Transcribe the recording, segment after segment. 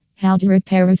How to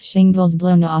repair roof shingles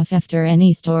blown off after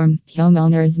any storm.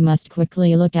 Homeowners must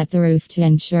quickly look at the roof to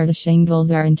ensure the shingles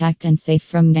are intact and safe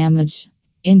from damage.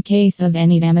 In case of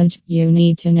any damage, you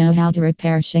need to know how to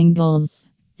repair shingles.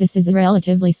 This is a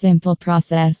relatively simple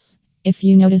process. If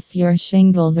you notice your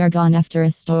shingles are gone after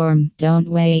a storm, don't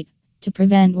wait. To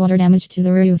prevent water damage to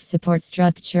the roof support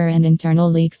structure and internal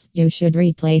leaks, you should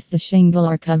replace the shingle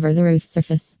or cover the roof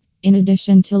surface. In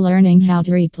addition to learning how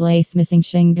to replace missing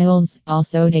shingles,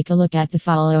 also take a look at the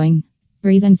following.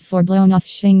 Reasons for blown off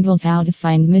shingles. How to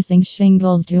find missing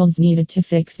shingles. Tools needed to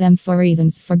fix them. For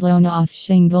reasons for blown off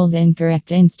shingles.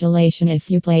 Incorrect installation.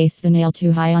 If you place the nail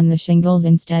too high on the shingles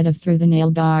instead of through the nail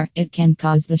bar, it can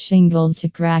cause the shingles to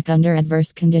crack under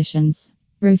adverse conditions.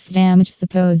 Roof damage.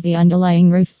 Suppose the underlying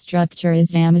roof structure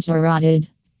is damaged or rotted.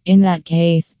 In that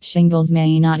case, shingles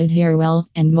may not adhere well,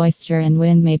 and moisture and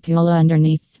wind may pool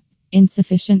underneath.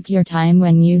 Insufficient cure time.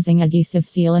 When using adhesive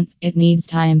sealant, it needs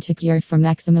time to cure for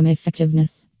maximum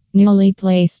effectiveness. Newly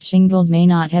placed shingles may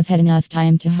not have had enough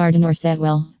time to harden or set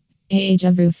well. Age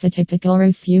of roof. A typical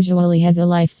roof usually has a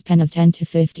lifespan of 10 to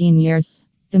 15 years.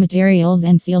 The materials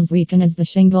and seals weaken as the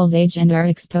shingles age and are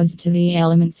exposed to the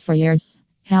elements for years.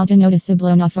 How to notice a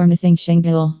blown off or missing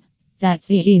shingle. That's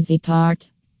the easy part.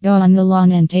 Go on the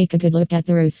lawn and take a good look at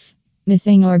the roof.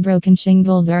 Missing or broken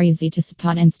shingles are easy to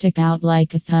spot and stick out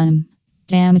like a thumb.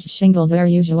 Damaged shingles are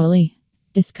usually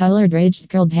discolored, ridged,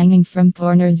 curled, hanging from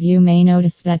corners. You may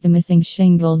notice that the missing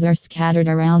shingles are scattered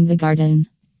around the garden.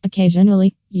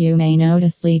 Occasionally, you may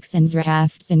notice leaks and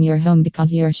drafts in your home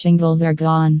because your shingles are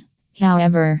gone.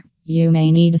 However, you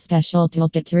may need a special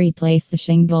toolkit to replace the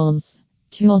shingles.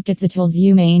 Toolkit. The tools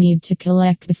you may need to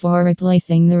collect before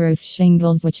replacing the roof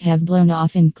shingles which have blown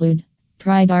off include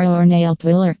pry bar or nail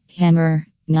puller, hammer,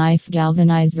 knife,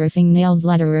 galvanized roofing nails,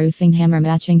 ladder, roofing hammer,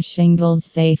 matching shingles,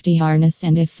 safety harness.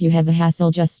 And if you have a hassle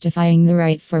justifying the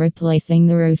right for replacing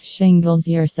the roof shingles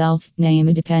yourself, name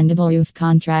a dependable roof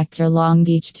contractor Long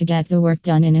Beach to get the work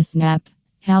done in a snap.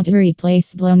 How to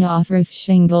replace blown off roof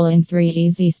shingle in 3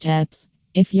 easy steps.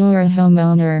 If you're a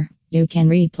homeowner, you can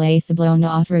replace a blown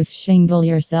off roof shingle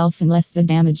yourself unless the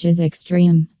damage is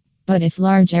extreme. But if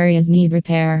large areas need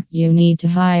repair, you need to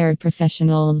hire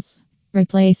professionals.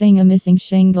 Replacing a missing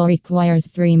shingle requires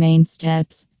 3 main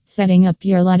steps: setting up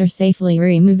your ladder safely,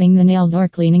 removing the nails or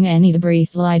cleaning any debris,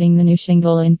 sliding the new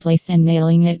shingle in place, and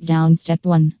nailing it down. Step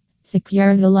 1.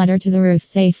 Secure the ladder to the roof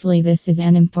safely. This is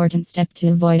an important step to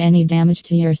avoid any damage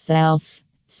to yourself.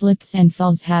 Slips and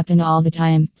falls happen all the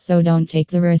time, so don't take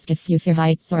the risk if you fear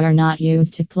heights or are not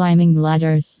used to climbing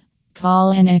ladders.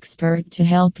 Call an expert to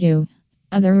help you.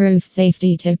 Other roof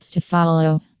safety tips to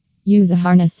follow. Use a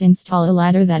harness. Install a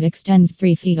ladder that extends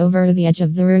 3 feet over the edge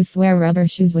of the roof. Wear rubber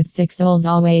shoes with thick soles.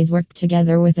 Always work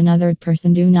together with another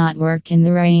person. Do not work in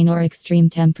the rain or extreme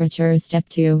temperatures. Step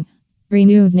 2.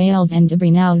 Remove nails and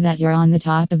debris. Now that you're on the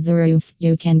top of the roof,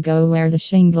 you can go where the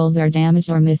shingles are damaged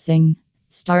or missing.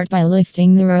 Start by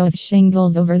lifting the row of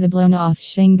shingles over the blown off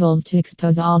shingles to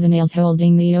expose all the nails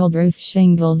holding the old roof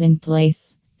shingles in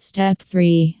place. Step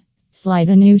 3. Slide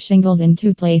the new shingles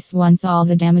into place. Once all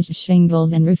the damaged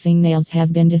shingles and roofing nails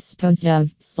have been disposed of,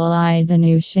 slide the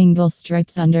new shingle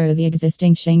strips under the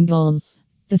existing shingles.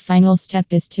 The final step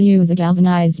is to use a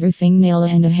galvanized roofing nail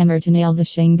and a hammer to nail the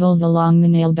shingles along the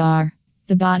nail bar.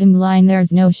 The bottom line: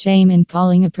 there's no shame in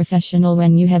calling a professional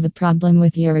when you have a problem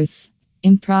with your roof.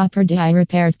 Improper DIY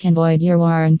repairs can void your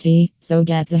warranty, so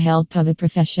get the help of a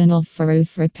professional for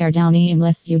roof repair.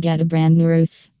 Unless you get a brand new roof.